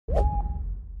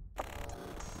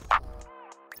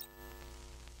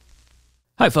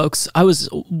Hi folks, I was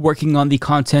working on the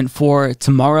content for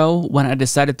tomorrow when I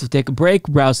decided to take a break,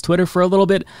 browse Twitter for a little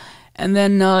bit, and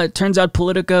then it turns out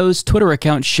Politico's Twitter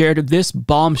account shared this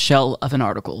bombshell of an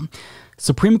article.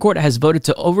 Supreme Court has voted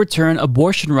to overturn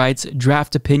abortion rights,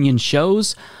 draft opinion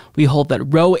shows. We hold that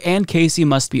Roe and Casey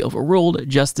must be overruled,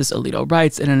 Justice Alito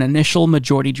writes in an initial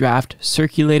majority draft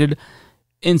circulated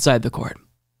inside the court.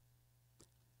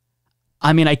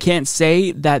 I mean, I can't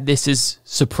say that this is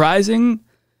surprising.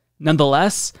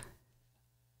 Nonetheless,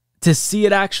 to see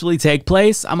it actually take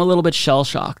place, I'm a little bit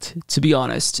shell-shocked, to be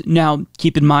honest. Now,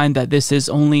 keep in mind that this is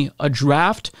only a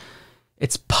draft.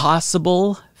 It's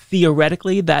possible,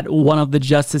 theoretically, that one of the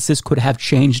justices could have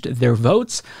changed their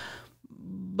votes,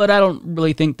 but I don't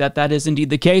really think that that is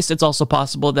indeed the case. It's also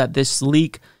possible that this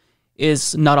leak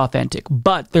is not authentic,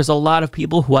 but there's a lot of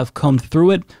people who have combed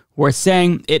through it who are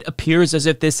saying it appears as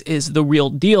if this is the real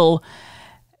deal.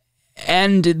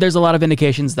 And there's a lot of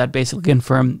indications that basically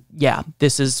confirm, yeah,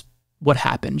 this is what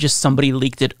happened. Just somebody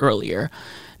leaked it earlier.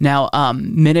 Now,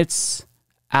 minutes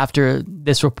after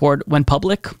this report went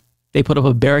public, they put up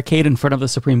a barricade in front of the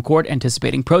Supreme Court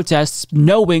anticipating protests,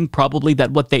 knowing probably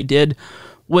that what they did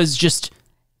was just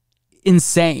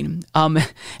insane.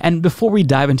 And before we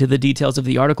dive into the details of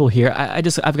the article here,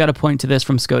 I've got to point to this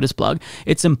from SCOTUS blog.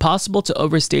 It's impossible to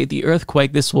overstate the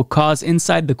earthquake this will cause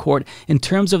inside the court in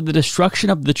terms of the destruction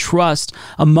of the trust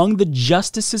among the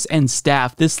justices and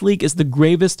staff. This leak is the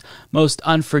gravest, most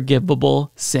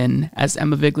unforgivable sin, as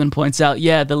Emma Vigeland points out.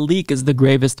 Yeah, the leak is the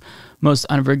gravest, most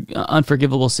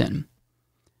unforgivable sin.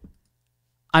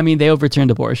 I mean, they overturned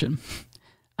abortion.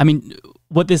 I mean,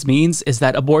 what this means is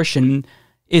that abortion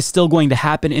is still going to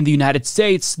happen in the United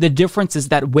States. The difference is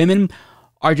that women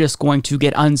are just going to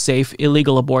get unsafe,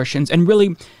 illegal abortions. And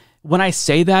really, when I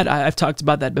say that, I've talked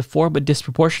about that before, but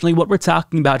disproportionately, what we're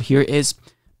talking about here is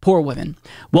poor women.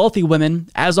 Wealthy women,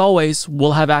 as always,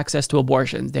 will have access to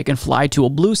abortions. They can fly to a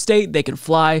blue state, they can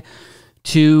fly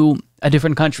to a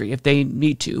different country if they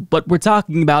need to. But we're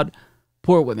talking about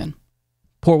poor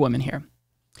women here.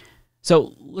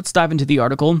 So let's dive into the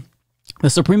article. The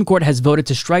Supreme Court has voted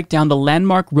to strike down the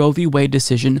landmark Roe v. Wade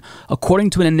decision according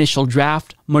to an initial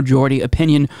draft majority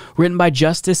opinion written by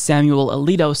Justice Samuel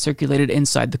Alito circulated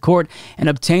inside the court and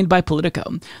obtained by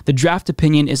Politico. The draft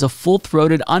opinion is a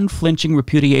full-throated, unflinching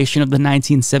repudiation of the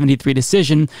 1973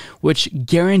 decision, which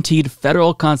guaranteed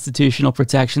federal constitutional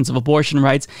protections of abortion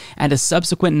rights, and a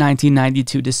subsequent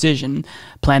 1992 decision,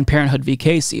 Planned Parenthood v.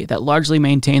 Casey, that largely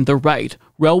maintained the right.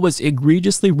 Roe was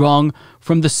egregiously wrong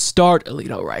from the start,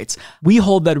 Alito writes. We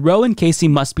hold that Roe and Casey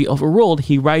must be overruled,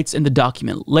 he writes in the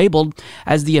document labeled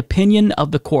as the opinion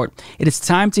of the court. It is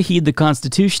time to heed the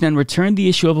Constitution and return the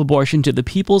issue of abortion to the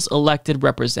people's elected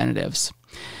representatives.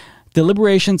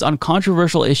 Deliberations on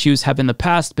controversial issues have in the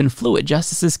past been fluid.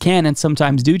 Justices can and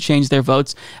sometimes do change their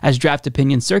votes as draft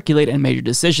opinions circulate, and major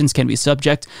decisions can be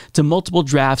subject to multiple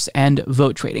drafts and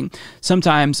vote trading.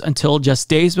 Sometimes until just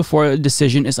days before a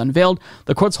decision is unveiled,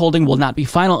 the court's holding will not be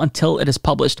final until it is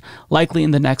published, likely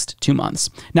in the next 2 months.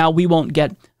 Now, we won't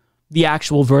get the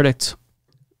actual verdict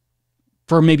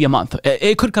for maybe a month.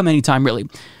 It could come anytime, really.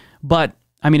 But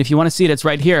I mean, if you want to see it, it's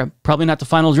right here. Probably not the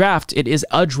final draft. It is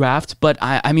a draft, but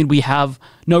I mean, we have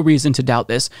no reason to doubt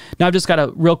this. Now, I've just got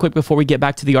to, real quick before we get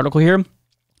back to the article here,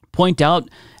 point out,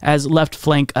 as Left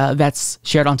Flank that's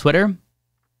shared on Twitter,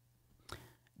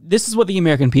 this is what the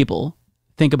American people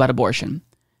think about abortion.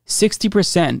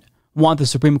 60% want the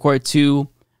Supreme Court to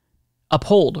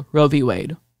uphold Roe v.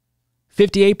 Wade.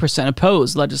 58%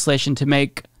 oppose legislation to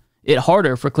make it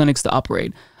harder for clinics to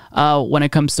operate. When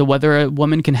it comes to whether a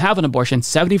woman can have an abortion,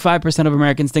 75% of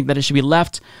Americans think that it should be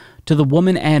left to the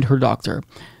woman and her doctor.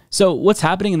 So what's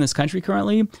happening in this country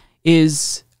currently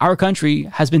is our country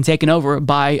has been taken over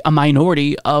by a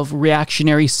minority of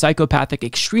reactionary psychopathic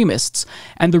extremists.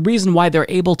 And the reason why they're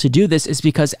able to do this is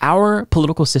because our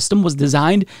political system was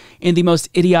designed in the most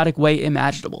idiotic way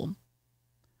imaginable.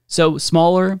 So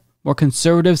smaller, more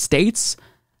conservative states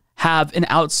have an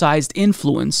outsized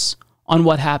influence on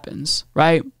what happens,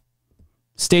 right?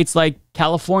 States like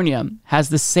California has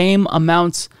the same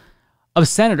amount of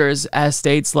senators as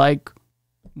states like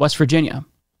West Virginia.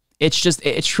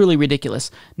 It's truly ridiculous.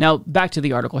 Now, back to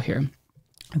the article here.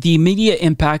 The immediate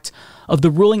impact of the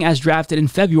ruling as drafted in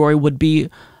February would be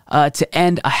to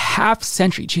end a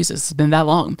half-century, Jesus, it's been that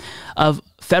long, of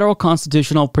federal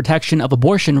constitutional protection of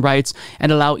abortion rights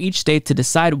and allow each state to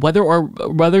decide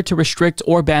whether to restrict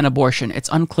or ban abortion. It's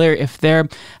unclear if there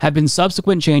have been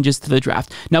subsequent changes to the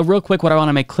draft. Now, real quick, what I want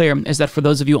to make clear is that for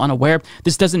those of you unaware,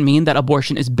 this doesn't mean that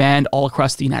abortion is banned all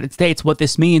across the United States. What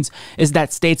this means is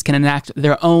that states can enact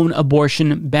their own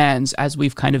abortion bans, as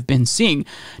we've kind of been seeing.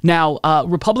 Now,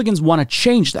 Republicans want to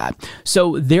change that.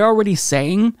 So they're already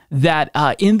saying that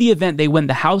in the event they win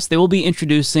the House, they will be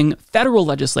introducing federal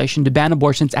legislation to ban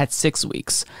abortions at 6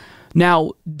 weeks.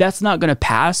 Now, that's not going to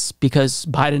pass because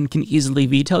Biden can easily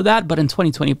veto that. But in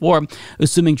 2024,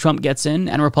 assuming Trump gets in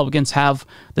and Republicans have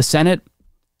the Senate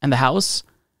and the House,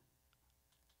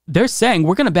 they're saying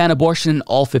we're going to ban abortion in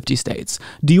all 50 states.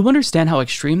 Do you understand how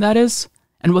extreme that is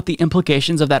and what the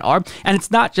implications of that are? And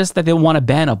it's not just that they want to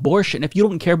ban abortion. If you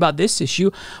don't care about this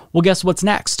issue, well, guess what's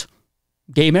next?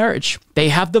 Gay marriage. They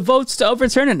have the votes to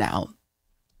overturn it now.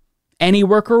 Any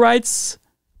worker rights,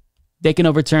 they can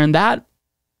overturn that.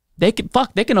 They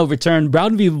can overturn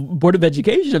Brown v. Board of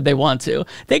Education if they want to.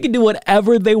 They can do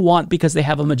whatever they want because they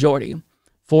have a majority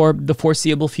for the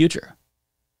foreseeable future.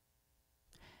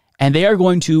 And they are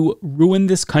going to ruin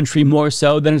this country more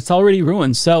so than it's already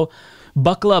ruined. So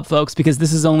buckle up, folks, because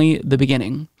this is only the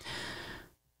beginning.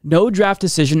 No draft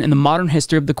decision in the modern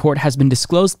history of the court has been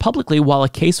disclosed publicly while a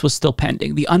case was still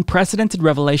pending. The unprecedented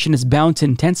revelation is bound to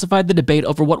intensify the debate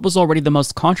over what was already the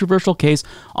most controversial case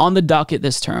on the docket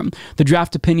this term. The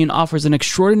draft opinion offers an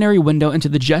extraordinary window into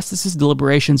the justices'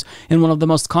 deliberations in one of the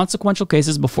most consequential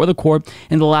cases before the court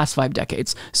in the last 5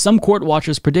 decades. Some court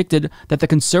watchers predicted that the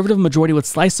conservative majority would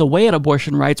slice away at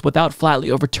abortion rights without flatly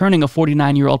overturning a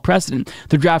 49-year-old precedent.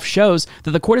 The draft shows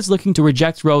that the court is looking to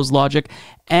reject Roe's logic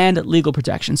and legal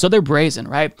protection. So they're brazen,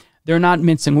 right? They're not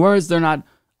mincing words. They're not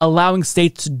allowing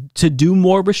states to do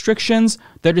more restrictions.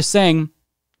 They're just saying,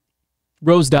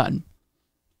 Roe's done.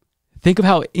 Think of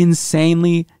how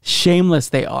insanely shameless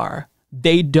they are.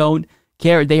 They don't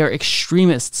care. They are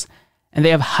extremists, and they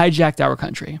have hijacked our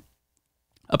country.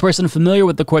 A person familiar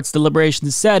with the court's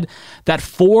deliberations said that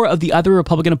 4 of the other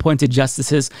Republican-appointed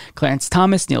justices, Clarence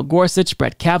Thomas, Neil Gorsuch,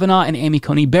 Brett Kavanaugh, and Amy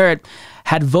Coney Barrett,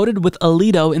 had voted with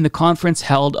Alito in the conference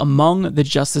held among the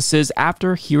justices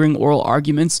after hearing oral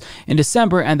arguments in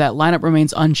December, and that lineup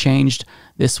remains unchanged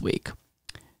this week.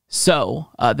 So,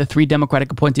 the 3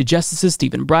 Democratic-appointed justices,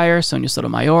 Stephen Breyer, Sonia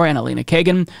Sotomayor, and Elena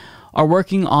Kagan, are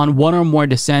working on one or more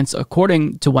dissents,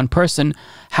 according to one person.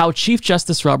 How Chief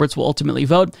Justice Roberts will ultimately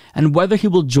vote and whether he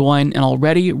will join an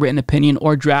already written opinion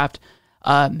or draft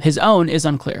his own is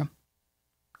unclear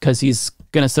because he's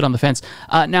going to sit on the fence.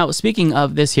 Now, speaking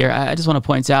of this here, I just want to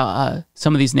point out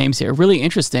some of these names here. Really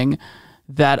interesting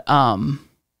that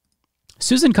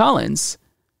Susan Collins,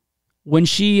 when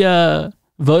she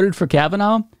voted for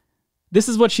Kavanaugh, this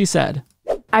is what she said.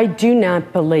 I do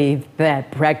not believe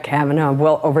that Brett Kavanaugh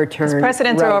will overturn Roe.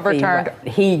 Precedents are overturned.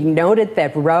 He noted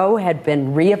that Roe had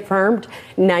been reaffirmed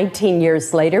 19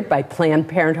 years later by Planned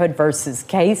Parenthood versus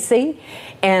Casey,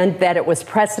 and that it was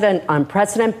precedent on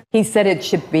precedent. He said it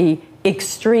should be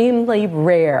extremely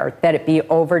rare that it be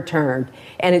overturned,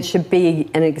 and it should be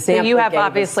an example. So you have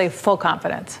obviously full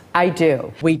confidence. I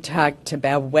do. We talked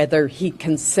about whether he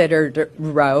considered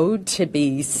Roe to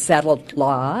be settled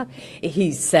law.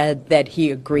 He said that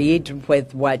he agreed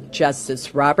with what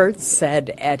Justice Roberts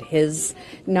said at his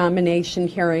nomination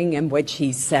hearing, in which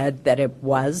he said that it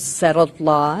was settled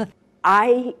law.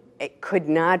 I could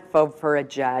not vote for a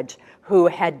judge who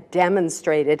had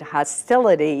demonstrated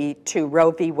hostility to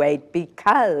Roe v. Wade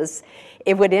because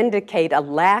it would indicate a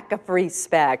lack of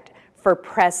respect for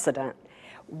precedent.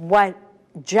 What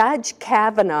Judge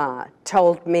Kavanaugh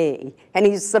told me, and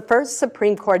he's the first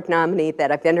Supreme Court nominee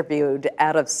that I've interviewed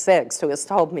out of 6 who has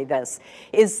told me this,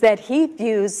 is that he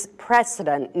views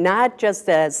precedent not just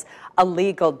as a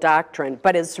legal doctrine,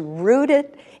 but as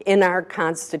rooted in our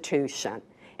Constitution.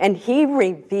 And he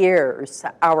reveres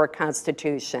our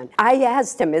Constitution. I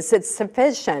asked him, is it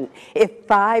sufficient if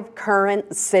 5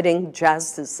 current sitting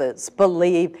justices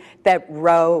believe that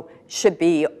Roe should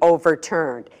be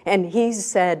overturned? And he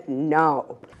said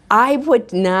no. I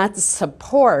would not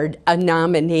support a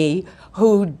nominee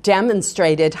who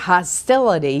demonstrated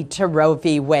hostility to Roe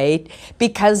v. Wade,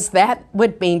 because that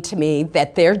would mean to me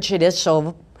that their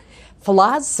judicial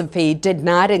philosophy did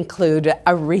not include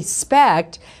a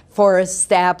respect for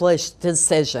established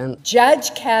decisions.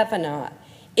 Judge Kavanaugh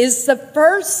is the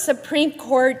first Supreme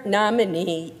Court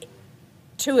nominee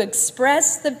to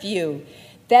express the view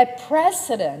that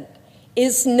precedent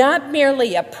is not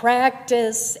merely a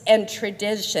practice and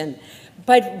tradition,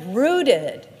 but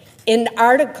rooted in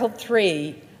Article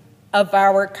 3 of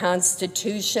our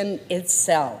Constitution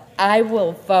itself. I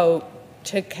will vote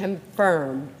to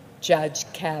confirm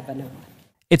Judge Kavanaugh.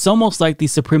 It's almost like the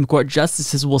Supreme Court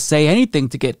justices will say anything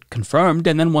to get confirmed,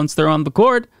 and then once they're on the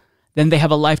court, then they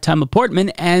have a lifetime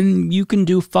appointment, and you can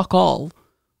do fuck all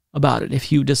about it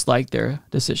if you dislike their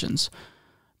decisions.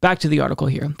 Back to the article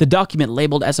here. The document,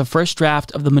 labeled as a first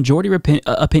draft of the majority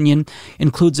opinion,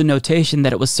 includes a notation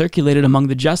that it was circulated among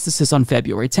the justices on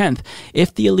February 10th.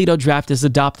 If the Alito draft is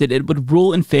adopted, it would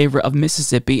rule in favor of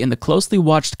Mississippi in the closely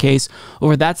watched case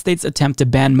over that state's attempt to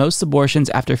ban most abortions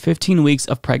after 15 weeks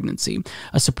of pregnancy.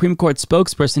 A Supreme Court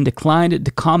spokesperson declined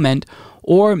to comment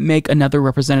or make another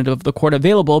representative of the court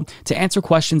available to answer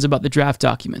questions about the draft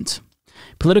document.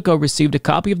 Politico received a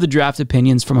copy of the draft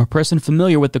opinions from a person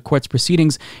familiar with the court's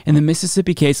proceedings in the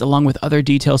Mississippi case, along with other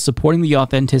details supporting the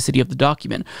authenticity of the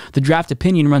document. The draft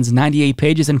opinion runs 98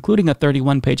 pages, including a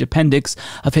 31-page appendix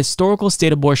of historical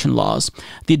state abortion laws.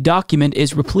 The document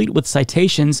is replete with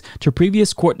citations to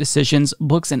previous court decisions,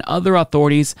 books, and other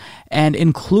authorities, and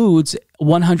includes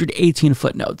 118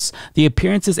 footnotes. The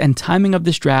appearances and timing of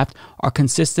this draft are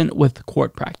consistent with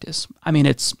court practice. I mean,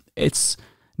 it's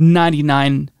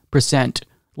 99%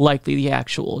 likely the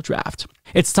actual draft.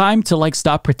 It's time to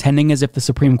stop pretending as if the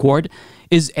Supreme Court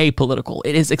is apolitical.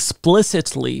 It is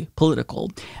explicitly political.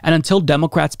 And until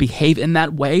Democrats behave in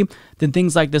that way, then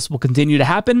things like this will continue to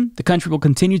happen. The country will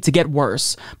continue to get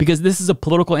worse because this is a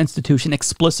political institution,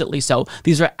 explicitly so.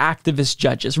 These are activist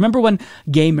judges. Remember when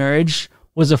gay marriage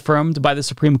was affirmed by the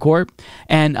Supreme Court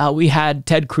and we had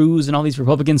Ted Cruz and all these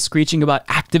Republicans screeching about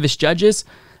activist judges?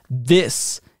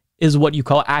 This is what you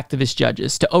call activist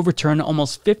judges, to overturn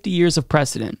almost 50 years of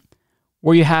precedent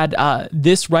where you had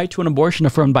this right to an abortion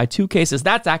affirmed by 2 cases.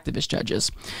 That's activist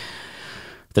judges.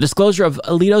 The disclosure of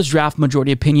Alito's draft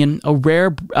majority opinion, a rare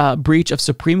breach of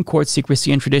Supreme Court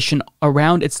secrecy and tradition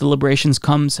around its deliberations,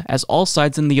 comes as all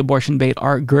sides in the abortion debate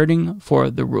are girding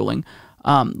for the ruling.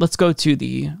 Let's go to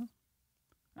the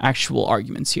actual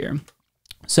arguments here.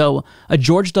 So, a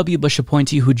George W. Bush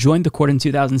appointee who joined the court in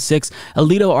 2006,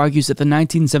 Alito argues that the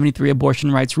 1973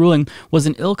 abortion rights ruling was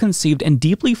an ill-conceived and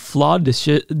deeply flawed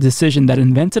decision that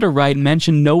invented a right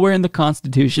mentioned nowhere in the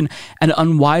Constitution and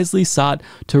unwisely sought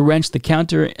to wrench the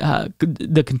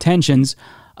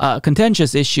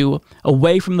contentious issue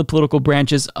away from the political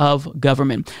branches of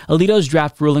government. Alito's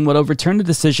draft ruling would overturn a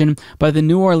decision by the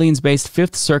New Orleans-based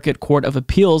Fifth Circuit Court of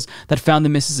Appeals that found the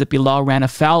Mississippi law ran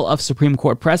afoul of Supreme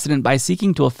Court precedent by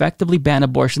seeking to effectively ban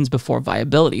abortions before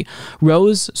viability.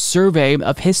 Roe's survey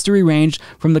of history ranged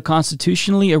from the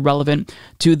constitutionally irrelevant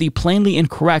to the plainly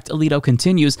incorrect, Alito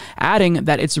continues, adding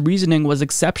that its reasoning was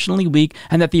exceptionally weak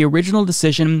and that the original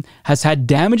decision has had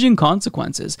damaging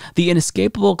consequences. The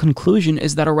inescapable conclusion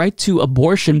is that a right to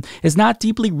abortion is not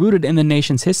deeply rooted in the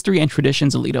nation's history and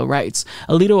traditions, Alito writes.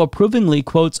 Alito approvingly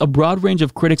quotes a broad range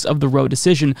of critics of the Roe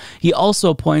decision. He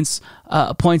also points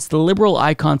to liberal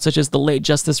icons such as the late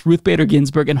Justice Ruth Bader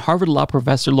Ginsburg and Harvard Law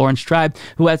professor Lawrence Tribe,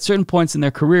 who at certain points in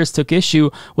their careers took issue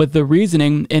with the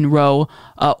reasoning in Roe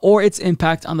or its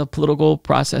impact on the political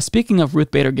process. Speaking of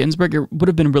Ruth Bader Ginsburg, it would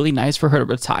have been really nice for her to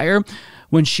retire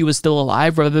when she was still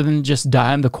alive rather than just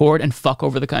die on the court and fuck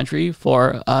over the country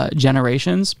for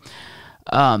generations.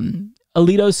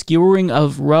 Alito's skewering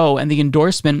of Roe and the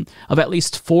endorsement of at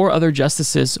least 4 other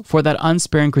justices for that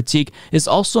unsparing critique is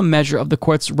also a measure of the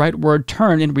court's rightward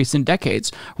turn in recent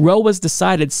decades. Roe was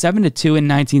decided 7-2 in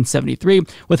 1973,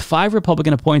 with 5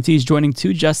 Republican appointees joining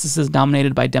 2 justices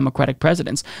nominated by Democratic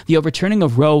presidents. The overturning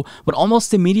of Roe would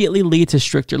almost immediately lead to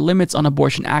stricter limits on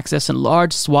abortion access in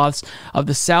large swaths of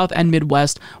the South and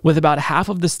Midwest, with about half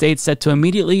of the states set to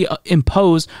immediately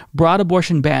impose broad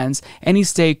abortion bans. Any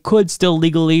state could still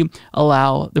legally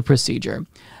allow the procedure.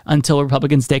 Until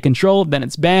Republicans take control, then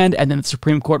it's banned, and then the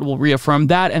Supreme Court will reaffirm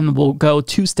that and will go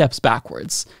 2 steps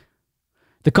backwards.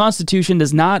 The Constitution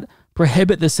does not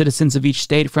prohibit the citizens of each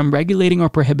state from regulating or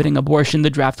prohibiting abortion, the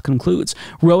draft concludes.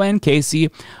 Roe and Casey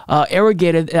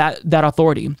arrogated that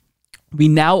authority. We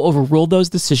now overrule those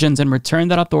decisions and return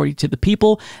that authority to the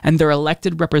people and their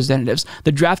elected representatives.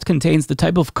 The draft contains the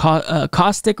type of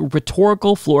caustic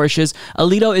rhetorical flourishes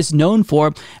Alito is known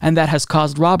for, and that has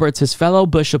caused Roberts, his fellow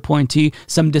Bush appointee,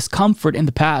 some discomfort in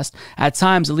the past. At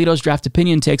times, Alito's draft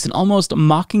opinion takes an almost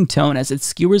mocking tone as it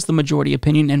skewers the majority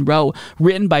opinion in Roe,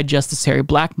 written by Justice Harry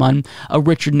Blackmun, a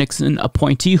Richard Nixon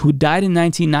appointee who died in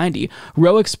 1990.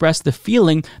 Roe expressed the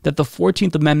feeling that the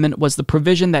 14th Amendment was the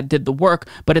provision that did the work,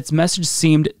 but its message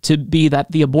seemed to be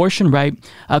that the abortion right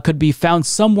could be found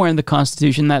somewhere in the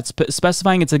Constitution, that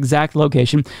specifying its exact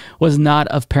location was not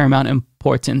of paramount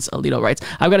importance, Alito writes.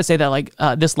 I've got to say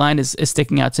that this line is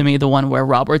sticking out to me, the one where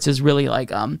Roberts is really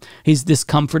he's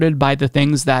discomforted by the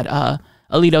things that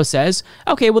Alito says.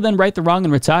 Okay, well then right the wrong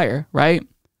and retire, right?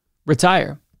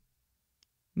 Retire.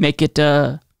 make it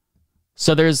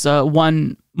so there's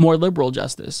one more liberal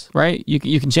justice, right?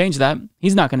 You can change that.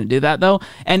 He's not going to do that, though.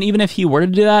 And even if he were to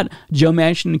do that, Joe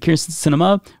Manchin and Kyrsten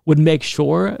Sinema would make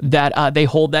sure that they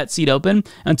hold that seat open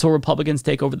until Republicans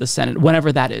take over the Senate,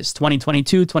 whenever that is,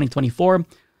 2022, 2024.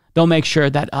 They'll make sure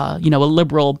that, a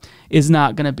liberal is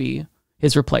not going to be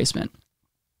his replacement.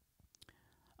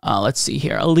 Let's see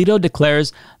here. Alito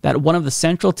declares that one of the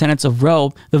central tenets of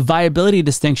Roe, the viability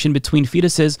distinction between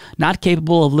fetuses not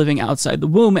capable of living outside the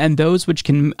womb and those which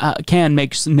can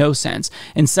makes no sense.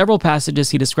 In several passages,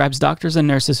 he describes doctors and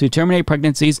nurses who terminate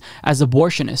pregnancies as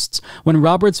abortionists. When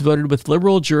Roberts voted with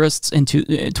liberal jurists in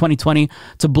 2020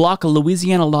 to block a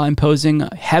Louisiana law imposing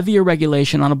heavier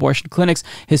regulation on abortion clinics,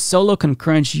 his solo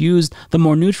concurrence used the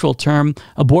more neutral term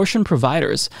abortion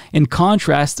providers. In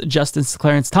contrast, Justice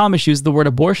Clarence Thomas used the word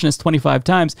abortionist 25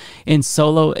 times in a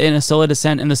solo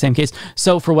dissent in the same case.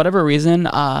 So for whatever reason,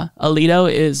 Alito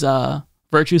is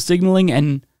virtue signaling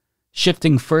and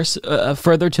shifting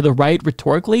further to the right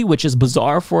rhetorically, which is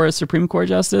bizarre for a Supreme Court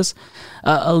justice.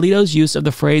 Alito's use of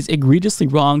the phrase egregiously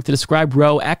wrong to describe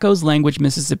Roe echoes language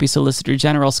Mississippi Solicitor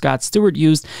General Scott Stewart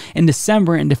used in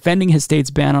December in defending his state's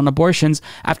ban on abortions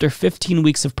after 15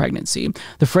 weeks of pregnancy.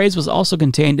 The phrase was also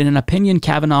contained in an opinion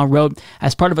Kavanaugh wrote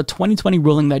as part of a 2020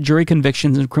 ruling that jury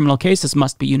convictions in criminal cases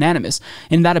must be unanimous.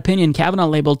 In that opinion, Kavanaugh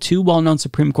labeled two well-known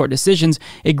Supreme Court decisions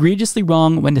egregiously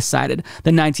wrong when decided.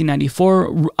 The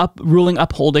 1994 ruling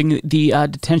upholding the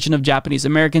detention of Japanese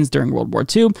Americans during World War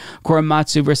II,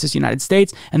 Korematsu versus United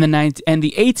States, and the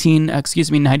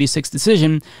 96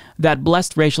 decision that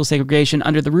blessed racial segregation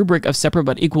under the rubric of separate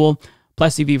but equal,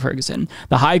 Plessy v. Ferguson.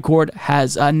 The High Court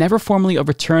has never formally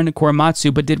overturned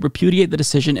Korematsu, but did repudiate the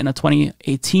decision in a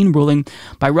 2018 ruling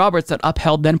by Roberts that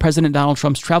upheld then-President Donald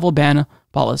Trump's travel ban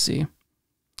policy.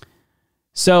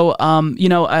 So,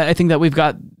 I think that we've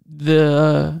got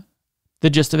the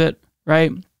gist of it,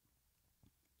 right?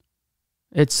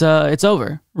 It's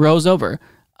over. Roe's over.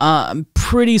 I'm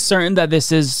pretty certain that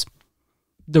this is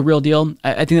the real deal.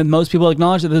 I think that most people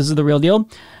acknowledge that this is the real deal.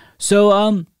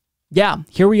 So,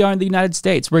 here we are in the United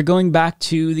States. We're going back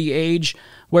to the age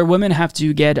where women have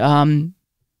to get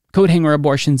coat hanger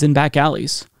abortions in back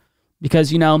alleys.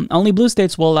 Because, only blue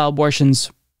states will allow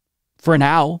abortions for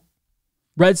now.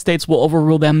 Red states will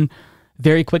overrule them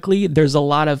very quickly. There's a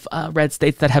lot of red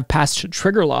states that have passed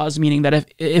trigger laws, meaning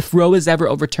that if Roe is ever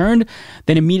overturned,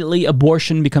 then immediately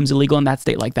abortion becomes illegal in that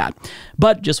state like that.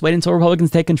 But just wait until Republicans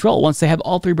take control. Once they have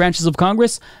all three branches of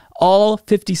Congress, all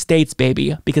 50 states,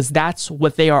 baby, because that's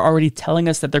what they are already telling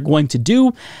us that they're going to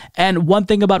do. And one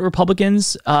thing about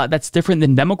Republicans that's different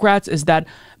than Democrats is that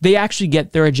they actually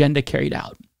get their agenda carried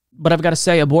out. But I've got to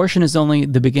say, abortion is only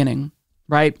the beginning,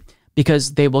 right?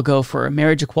 Because they will go for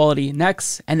marriage equality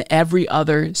next and every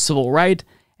other civil right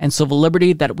and civil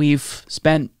liberty that we've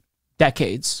spent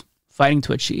decades fighting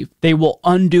to achieve. They will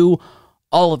undo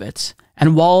all of it.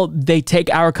 And while they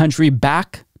take our country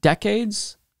back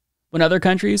decades, when other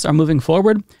countries are moving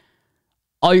forward,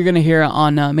 all you're going to hear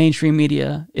on mainstream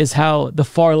media is how the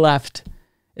far left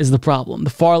is the problem. The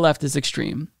far left is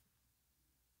extreme.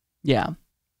 Yeah.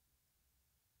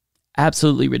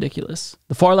 Absolutely ridiculous.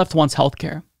 The far left wants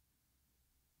healthcare.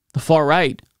 The far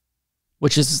right,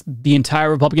 which is the entire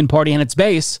Republican Party and its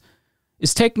base,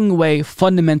 is taking away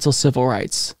fundamental civil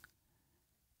rights.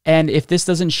 And if this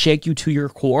doesn't shake you to your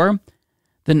core,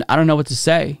 then I don't know what to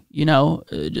say.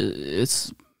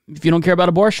 It's if you don't care about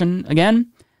abortion,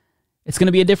 again, it's going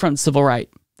to be a different civil right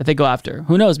that they go after.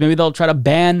 Who knows? Maybe they'll try to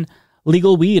ban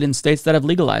legal weed in states that have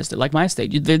legalized it, like my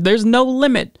state. There's no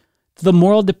limit to the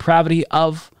moral depravity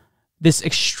of this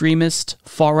extremist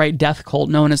far-right death cult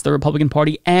known as the Republican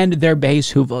Party and their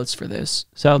base who votes for this.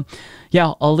 So,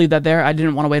 I'll leave that there. I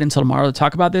didn't want to wait until tomorrow to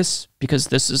talk about this because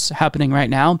this is happening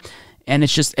right now. And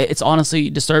it's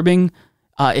honestly disturbing.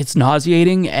 It's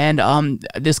nauseating. And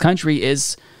this country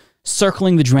is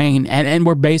circling the drain. And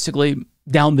we're basically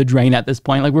down the drain at this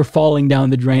point. Like, we're falling down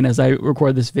the drain as I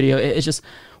record this video. It's just,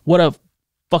 what a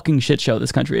fucking shit show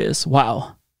this country is.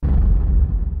 Wow.